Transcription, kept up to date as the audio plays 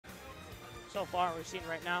so far we've seen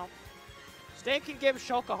right now. Snake can give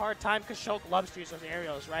Shulk a hard time because Shulk loves to use those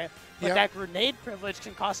aerials, right? But that grenade privilege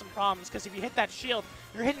can cause some problems because if you hit that shield,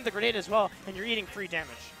 you're hitting the grenade as well, and you're eating free damage.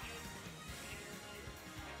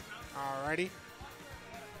 Alrighty.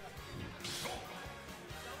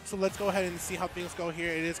 So let's go ahead and see how things go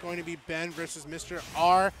here. It is going to be Ben versus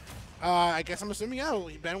Mr.R. I guess I'm assuming, yeah,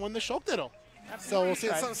 Ben won the Shulk diddle. So we'll see.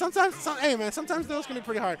 Hey man, sometimes diddles can be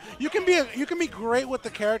pretty hard. You can be great with the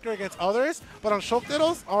character against others, but on Shulk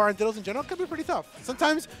diddles or on diddles in general, it can be pretty tough.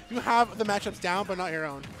 Sometimes you have the matchups down, but not your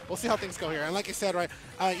own. We'll see how things go here. And like I said, right,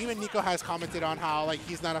 even Nico has commented on how like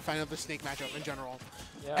he's not a fan of the Snake matchup in general,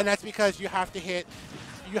 and that's because you have to hit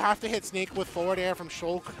Snake with forward air from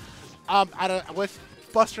Shulk, with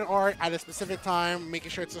Buster Art at a specific time,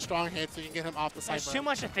 making sure it's a strong hit so you can get him off the side. There's too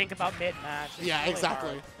much to think about mid-match. Yeah, really exactly.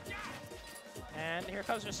 Hard. And here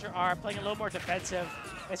comes Mr.R playing a little more defensive.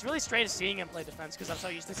 It's really strange seeing him play defense because I'm so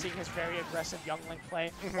used to seeing his very aggressive Young Link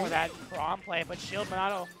play or that Braum play. But Shield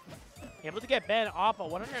Monado able to get Ben off at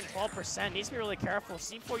 112%. Needs to be really careful.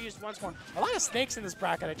 C4 used once more. A lot of Snakes in this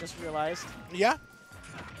bracket, I just realized. Yeah.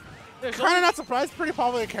 Kind of not surprised. Pretty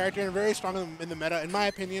popular character and very strong in the meta, in my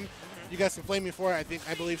opinion. You guys can blame me for it.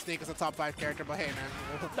 I believe Snake is a top 5 character, but hey,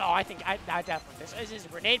 man. No, I definitely. This is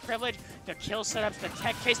grenade privilege, the kill setups, the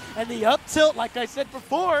tech chase, and the up tilt, like I said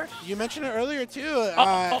before. You mentioned it earlier, too.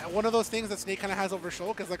 One of those things that Snake kind of has over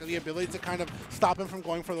Shulk is like the ability to kind of stop him from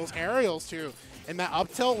going for those aerials, too. And that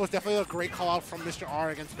up tilt was definitely a great call out from Mr.R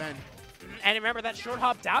against Ben. And remember, that short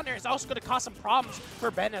hop down there is also going to cause some problems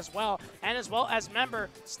for Ben as well. And as well as, remember,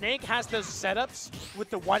 Snake has those setups with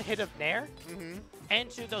the one hit of Nair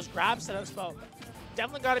into those grab setups, but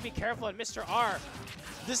definitely got to be careful. And Mr.R,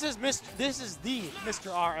 this is the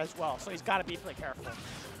Mr.R as well, so he's got to be really careful.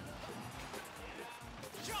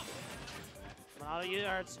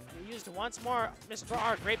 Monado used once more.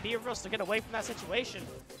 Mr.R, great B reversals to get away from that situation.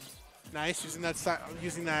 Nice, using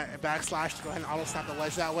that backslash to go ahead and auto snap the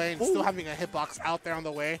ledge that way, and still having a hitbox out there on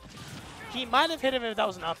the way. He might have hit him if that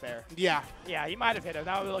was an up air. Yeah. Yeah, he might have hit him.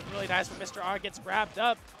 That would look really nice when Mr.R gets grabbed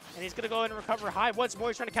up, and he's going to go in and recover high. Once more,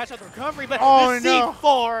 he's trying to catch out the recovery, but the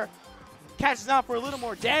C4 catches out for a little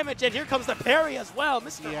more damage, and here comes the parry as well.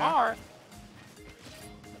 Mr.R.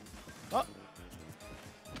 Oh.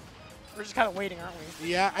 We're just kind of waiting, aren't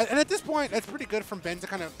we? Yeah, and at this point, it's pretty good from Ben to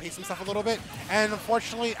kind of pace himself a little bit. And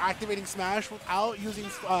unfortunately, activating Smash without using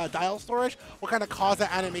dial storage will kind of cause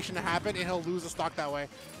that animation to happen, and he'll lose the stock that way.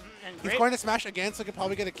 He's going to Smash again, so he could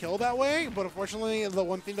probably get a kill that way. But unfortunately, the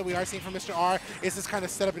one thing that we are seeing from Mr.R is this kind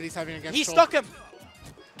of setup that he's having against He Shulk. stuck him.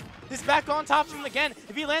 He's back on top of him again.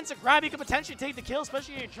 If he lands a grab, he could potentially take the kill,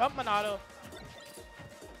 especially in your jump, Monado.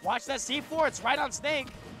 Watch that C4. It's right on Snake.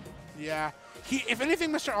 Yeah. If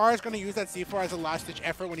anything, Mr.R is going to use that C4 as a last-ditch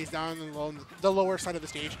effort when he's down in the lower side of the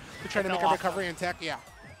stage to try to make a recovery in tech. Yeah.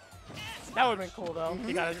 That would have been cool, though.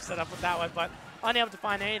 You got to just set up with that one, but unable to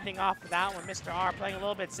find anything off of that one. Mr.R playing a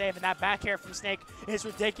little bit safe, and that back air from Snake is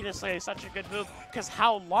ridiculously such a good move because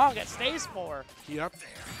how long it stays for. Yep.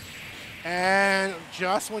 And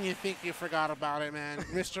just when you think you forgot about it, man,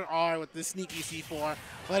 Mr.R with the sneaky C4,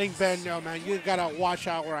 letting Ben know, man, you got to watch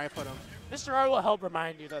out where I put him. Mr.R will help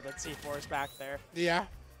remind you that C4 is back there. Yeah.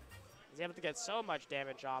 He's able to get so much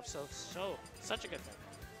damage off, such a good thing.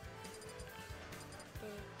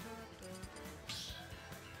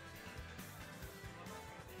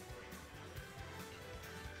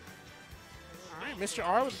 All right,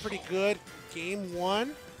 Mr.R was pretty good. Game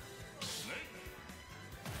 1.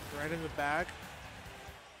 Right in the bag.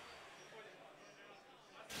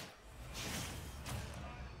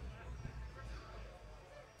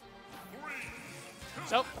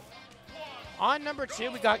 So, on number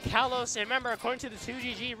 2, we got Kalos. And remember, according to the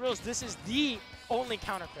 2GG rules, this is the only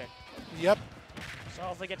counter pick. Yep. So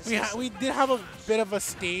if we get to we did have a bit of a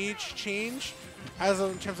stage change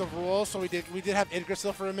in terms of rules. So we did have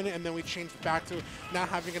Yggdrasil for a minute, and then we changed back to not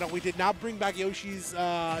having it. We did not bring back Yoshi's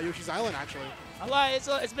Island, actually.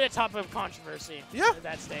 It's been a topic of controversy at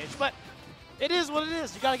that stage. But it is what it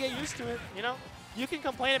is. You got to get used to it, you know? You can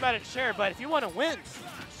complain about it, sure, but if you want to win,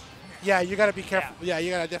 yeah, you got to be careful. Yeah, you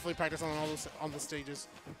got to definitely practice on the stages.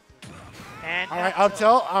 And all right, up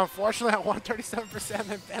tilt. Unfortunately, at 137%,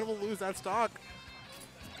 then Ben will lose that stock.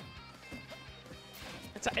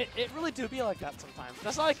 It really do be like that sometimes.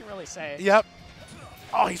 That's all I can really say. Yep.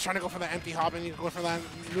 Oh, he's trying to go for that empty hop, and he's going for that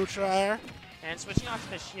neutral air. And switching off to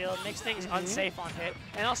the shield makes things unsafe on hit.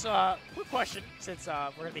 And also, quick question, since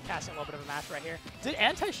we're going to be casting a little bit of a match right here. Did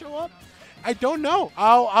Anti show up? I don't know.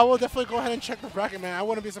 I will definitely go ahead and check the bracket, man. I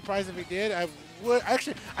wouldn't be surprised if he did. I'd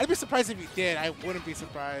be surprised if he did. I wouldn't be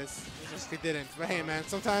surprised if he didn't. But hey, man,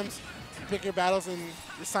 sometimes pick your battles and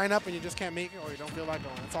you sign up and you just can't make it, or you don't feel like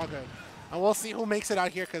going. It's all good. And we'll see who makes it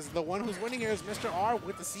out here, because the one who's winning here is Mr.R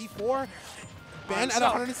with the C4. Ben at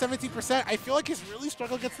 117%. I feel like he's really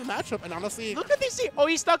struggled against the matchup, and honestly... Look at this C. Oh,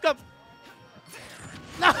 he stuck up.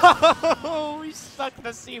 No! He stuck the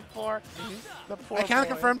C4. The poor I can't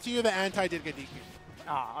boy. confirm to you that Anti did get DQ.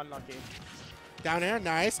 Ah, unlucky. Down air,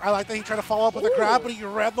 nice. I like that he tried to follow up with a grab, but he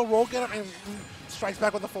read the roll get up and strikes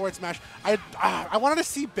back with a forward smash. I wanted to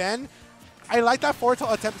see Ben. I like that forward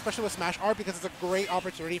tilt attempt, especially with Smash R, because it's a great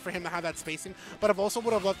opportunity for him to have that spacing. But I've also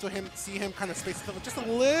would have loved to see him kind of space it just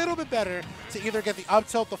a little bit better to either get the up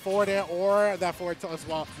tilt, the forward air, or that forward tilt as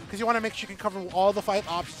well. Because you want to make sure you can cover all the 5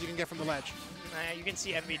 options you can get from the ledge. You can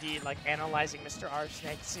see MVD like analyzing Mr.R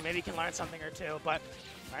Snake to see maybe he can learn something or two. But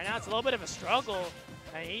right now it's a little bit of a struggle.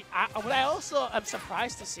 What I also am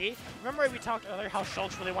surprised to see, remember we talked earlier how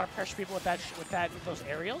Shulk really want to pressure people with those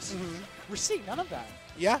aerials? We're seeing none of that.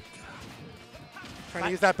 Yeah. Trying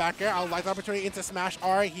to use that back air. I like the opportunity into Smash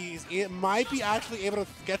R. It might be actually able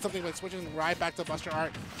to get something by switching right back to Buster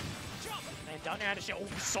Art. And down there had to show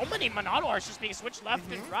so many Monado Arts just being switched left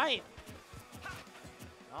and right.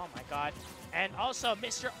 Oh my god. And also,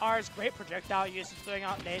 Mr.R's great projectile use is throwing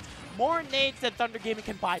out nades. More nades than Thunder Gaming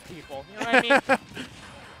can buy people. You know what I mean?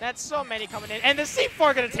 That's so many coming in. And the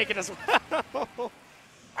C4 gonna take it as well.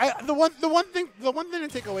 The one thing to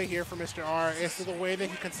take away here for Mr.R is the way that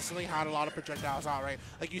he consistently had a lot of projectiles out, right?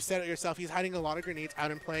 Like you said it yourself, he's hiding a lot of grenades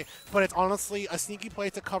out in play, but it's honestly a sneaky play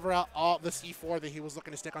to cover out all the C4 that he was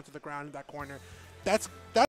looking to stick onto the ground in that corner. That's